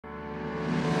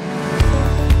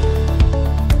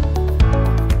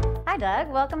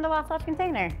Doug. Welcome to Wasatch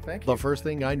Container. Thank you. The first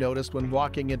thing I noticed when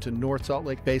walking into North Salt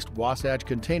Lake-based Wasatch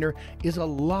Container is a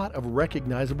lot of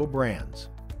recognizable brands.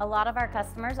 A lot of our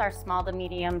customers are small to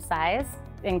medium size,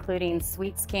 including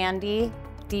Sweets Candy,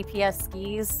 DPS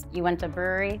Skis, Uinta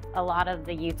Brewery, a lot of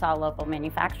the Utah local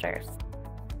manufacturers.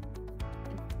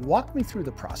 Walk me through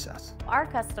the process. Our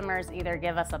customers either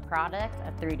give us a product,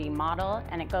 a 3D model,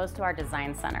 and it goes to our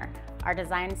design center. Our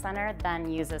design center then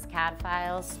uses CAD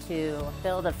files to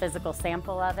build a physical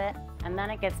sample of it, and then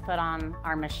it gets put on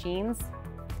our machines,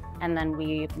 and then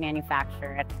we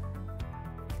manufacture it.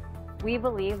 We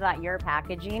believe that your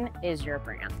packaging is your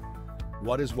brand.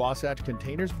 What is Wasatch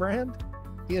Container's brand?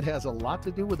 It has a lot to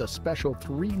do with a special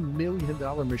 $3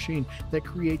 million machine that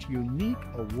creates unique,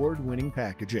 award-winning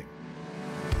packaging.